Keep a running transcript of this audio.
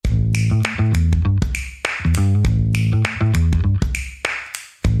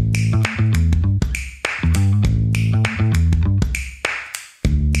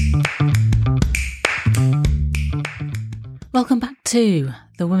to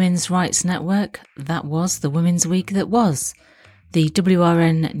the Women's Rights Network. That was the Women's Week that was, the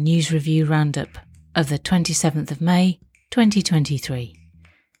WRN News Review Roundup of the 27th of May 2023.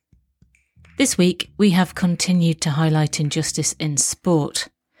 This week we have continued to highlight injustice in sport,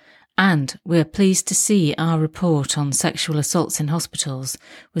 and we're pleased to see our report on sexual assaults in hospitals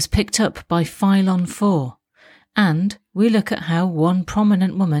was picked up by File on 4, and we look at how one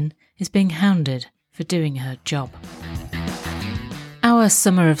prominent woman is being hounded for doing her job. Our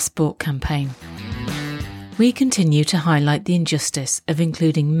Summer of Sport campaign. We continue to highlight the injustice of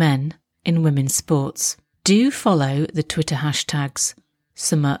including men in women's sports. Do follow the Twitter hashtags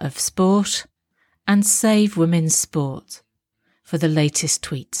Summer of Sport and Save Women's Sport for the latest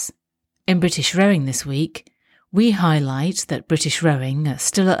tweets. In British rowing this week, we highlight that British rowing are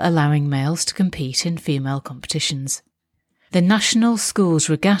still allowing males to compete in female competitions. The National Schools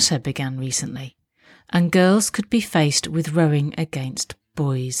Regatta began recently, and girls could be faced with rowing against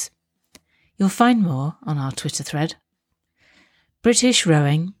boys. You'll find more on our Twitter thread. British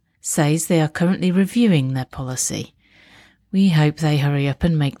Rowing says they are currently reviewing their policy. We hope they hurry up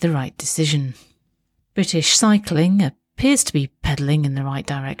and make the right decision. British Cycling appears to be pedalling in the right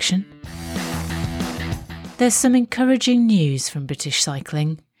direction. There's some encouraging news from British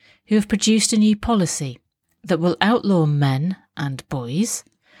Cycling, who have produced a new policy that will outlaw men and boys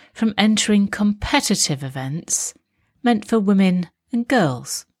from entering competitive events meant for women and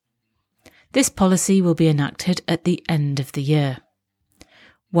girls. This policy will be enacted at the end of the year.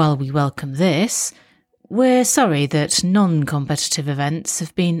 While we welcome this, we're sorry that non-competitive events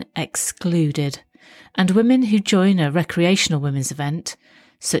have been excluded, and women who join a recreational women's event,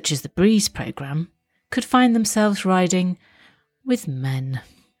 such as the Breeze programme, could find themselves riding with men.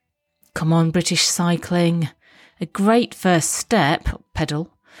 Come on, British Cycling, a great first step,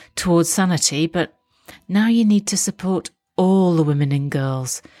 pedal, towards sanity, but now you need to support all the women and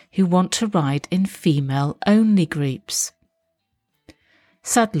girls who want to ride in female-only groups.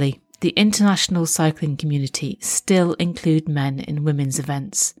 Sadly, the international cycling community still include men in women's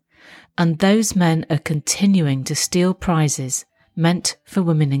events, and those men are continuing to steal prizes meant for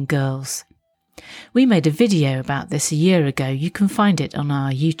women and girls. We made a video about this a year ago. You can find it on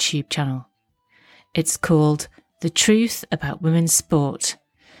our YouTube channel. It's called The Truth About Women's Sport,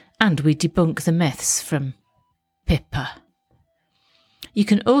 and we debunk the myths from Pippa. You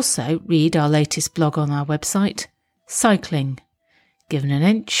can also read our latest blog on our website, Cycling. Given an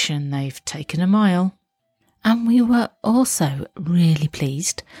inch and they've taken a mile. And we were also really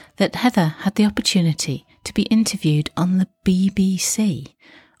pleased that Heather had the opportunity to be interviewed on the BBC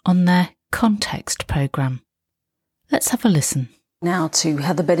on their Context programme. Let's have a listen. Now to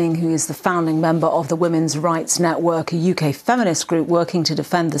Heather Binning, who is the founding member of the Women's Rights Network, a UK feminist group working to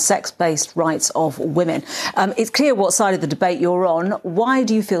defend the sex-based rights of women. It's clear what side of the debate you're on. Why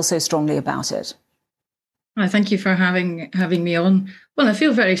do you feel so strongly about it? Well, thank you for having me on. Well, I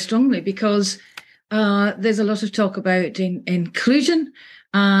feel very strongly because there's a lot of talk about inclusion,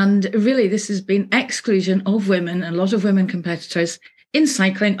 and really this has been exclusion of women, and a lot of women competitors in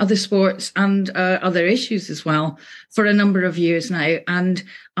cycling, other sports and other issues as well for a number of years now. And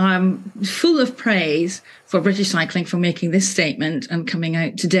I'm full of praise for British Cycling for making this statement and coming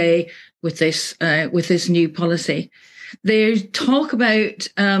out today with this new policy. They talk about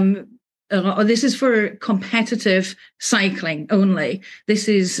this is for competitive cycling only. This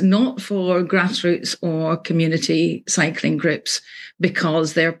is not for grassroots or community cycling groups,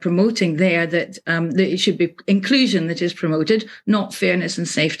 because they're promoting there that it should be inclusion that is promoted, not fairness and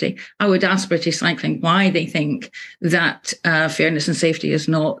safety. I would ask British Cycling why they think that fairness and safety is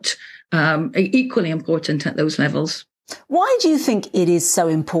not equally important at those levels. Why do you think it is so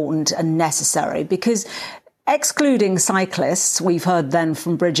important and necessary? Because excluding cyclists, we've heard then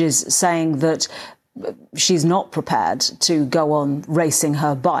from Bridges saying that she's not prepared to go on racing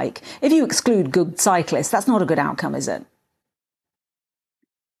her bike. If you exclude good cyclists, that's not a good outcome, is it?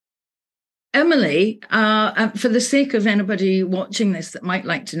 Emily, for the sake of anybody watching this that might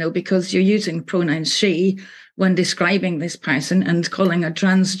like to know, because you're using pronouns she when describing this person and calling a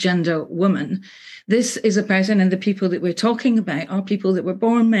transgender woman, this is a person, and the people that we're talking about are people that were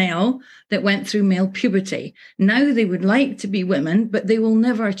born male, that went through male puberty. Now they would like to be women, but they will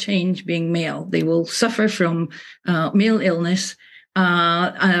never change being male. They will suffer from male illness,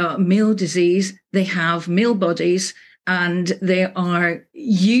 male disease. They have male bodies, and they are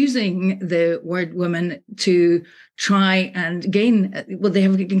using the word woman to try and gain, well, they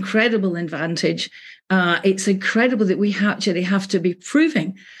have an incredible advantage. It's incredible that we actually have to be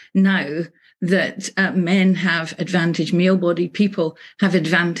proving now that men have advantage, male-bodied people have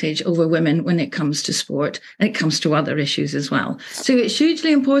advantage over women when it comes to sport, and it comes to other issues as well. So it's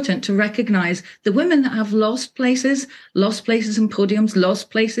hugely important to recognise the women that have lost places in podiums, lost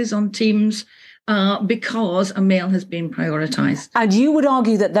places on teams, because a male has been prioritised. And you would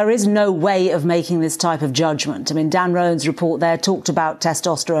argue that there is no way of making this type of judgment. I mean, Dan Rowan's report there talked about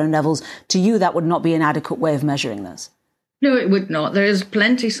testosterone levels. To you, that would not be an adequate way of measuring this? No, it would not. There is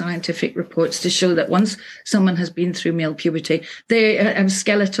plenty of scientific reports to show that once someone has been through male puberty, they have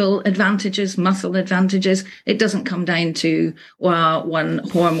skeletal advantages, muscle advantages. It doesn't come down to one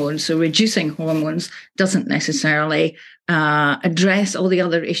hormone. So reducing hormones doesn't necessarily address all the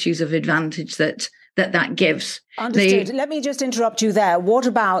other issues of advantage that gives. Understood. Let me just interrupt you there. What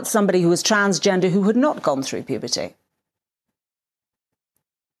about somebody who was transgender who had not gone through puberty?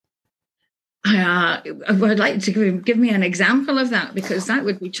 I would like to give me an example of that, because that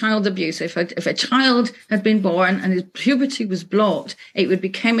would be child abuse. If a child had been born and his puberty was blocked, it would be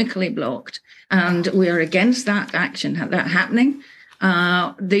chemically blocked. And we are against that action, that happening.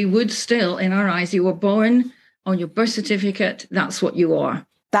 They would still, in our eyes, you were born on your birth certificate, that's what you are.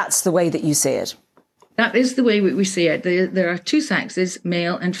 That's the way that you see it. That is the way we see it. There are two sexes,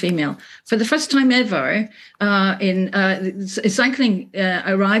 male and female. For the first time ever, cycling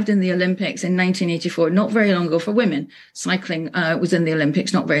arrived in the Olympics in 1984, not very long ago for women. Cycling was in the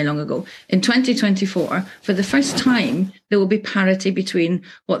Olympics not very long ago. In 2024, for the first time, there will be parity between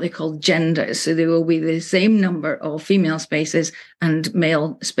what they call genders. So there will be the same number of female spaces and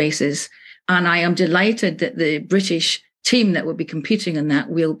male spaces. And I am delighted that the British team that will be competing in that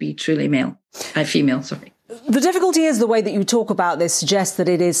will be truly female, sorry. The difficulty is the way that you talk about this suggests that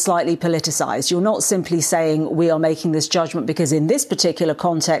it is slightly politicised. You're not simply saying we are making this judgment because in this particular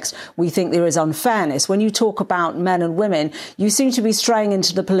context we think there is unfairness. When you talk about men and women, you seem to be straying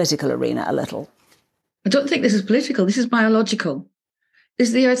into the political arena a little. I don't think this is political. This is biological.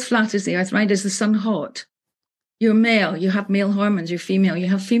 Is the earth flat? Is the earth round? Is the sun hot? You're male. You have male hormones. You're female. You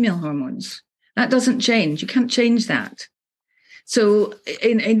have female hormones. That doesn't change. You can't change that. So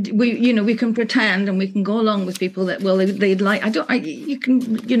we can pretend and we can go along with people that, well, they'd like, I don't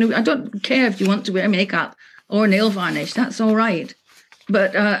care if you want to wear makeup or nail varnish. That's all right.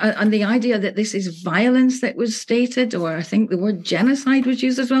 But and the idea that this is violence that was stated, or I think the word genocide was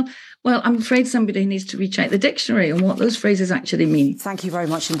used as well. Well, I'm afraid somebody needs to recheck the dictionary on what those phrases actually mean. Thank you very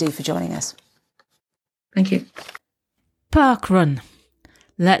much indeed for joining us. Thank you. Park Run.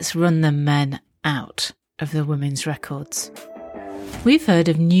 Let's run the men out of the women's records. We've heard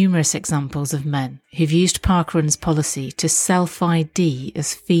of numerous examples of men who've used Parkrun's policy to self-ID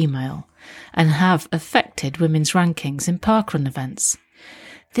as female and have affected women's rankings in parkrun events.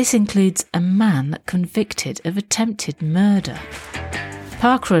 This includes a man convicted of attempted murder.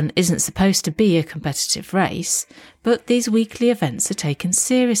 Parkrun isn't supposed to be a competitive race, but these weekly events are taken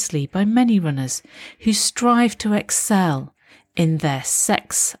seriously by many runners who strive to excel in their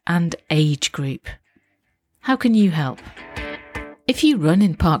sex and age group. How can you help? If you run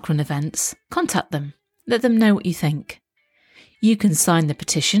in parkrun events, contact them. Let them know what you think. You can sign the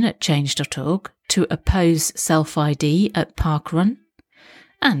petition at change.org to oppose self-ID at Parkrun,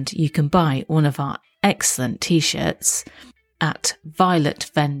 and you can buy one of our excellent t-shirts at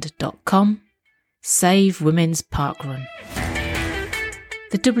violetvend.com. Save Women's Parkrun.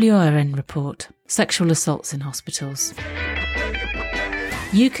 The WRN report, Sexual Assaults in Hospitals.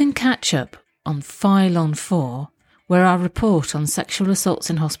 You can catch up on File on 4, where our report on sexual assaults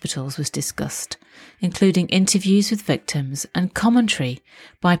in hospitals was discussed, including interviews with victims and commentary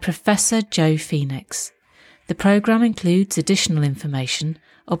by Professor Joe Phoenix. The programme includes additional information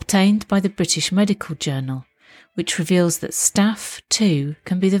obtained by the British Medical Journal, which reveals that staff too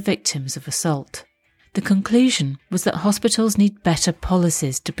can be the victims of assault. The conclusion was that hospitals need better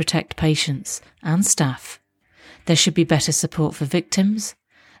policies to protect patients and staff. There should be better support for victims,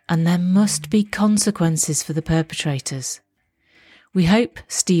 and there must be consequences for the perpetrators. We hope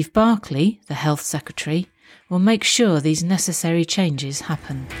Steve Barclay, the Health Secretary, will make sure these necessary changes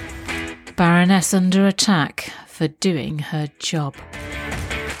happen. Baroness under attack for doing her job.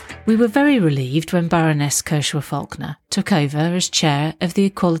 We were very relieved when Baroness Kershaw-Faulkner took over as chair of the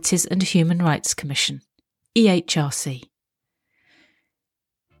Equalities and Human Rights Commission, EHRC.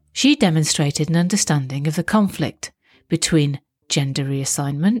 She demonstrated an understanding of the conflict between gender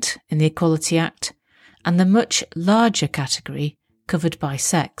reassignment in the Equality Act and the much larger category covered by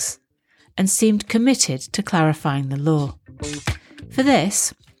sex, and seemed committed to clarifying the law. For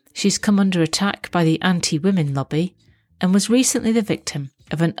this, she's come under attack by the anti-women lobby and was recently the victim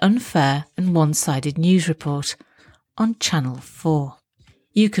of an unfair and one-sided news report on Channel 4.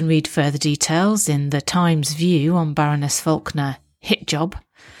 You can read further details in the Times view on Baroness Faulkner, hit job,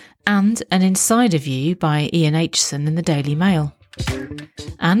 and an insider view by Ian Aitchison in the Daily Mail.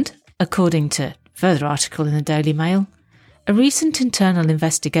 And, according to further article in the Daily Mail, a recent internal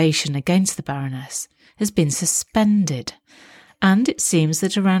investigation against the Baroness has been suspended, and it seems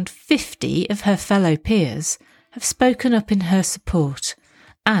that around 50 of her fellow peers have spoken up in her support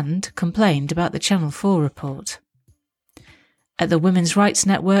and complained about the Channel 4 report. At the Women's Rights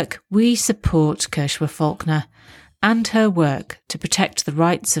Network, we support Kershaw Faulkner and her work to protect the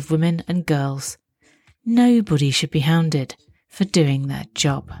rights of women and girls. Nobody should be hounded for doing their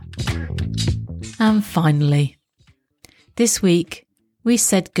job. And finally, this week we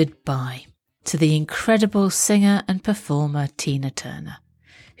said goodbye to the incredible singer and performer Tina Turner,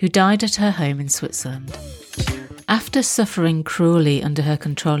 who died at her home in Switzerland. After suffering cruelly under her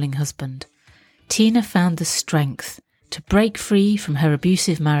controlling husband, Tina found the strength to break free from her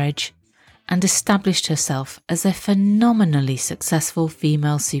abusive marriage and established herself as a phenomenally successful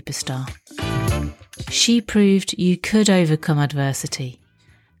female superstar. She proved you could overcome adversity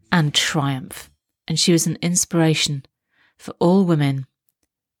and triumph, and she was an inspiration for all women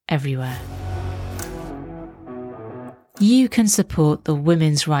everywhere. You can support the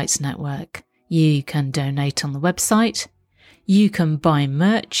Women's Rights Network. You can donate on the website. You can buy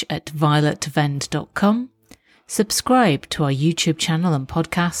merch at violetvend.com. Subscribe to our YouTube channel and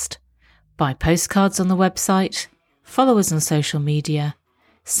podcast. Buy postcards on the website. Follow us on social media.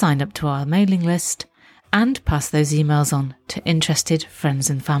 Sign up to our mailing list. And pass those emails on to interested friends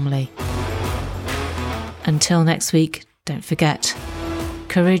and family. Until next week, don't forget,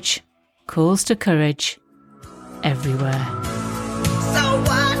 courage calls to courage everywhere.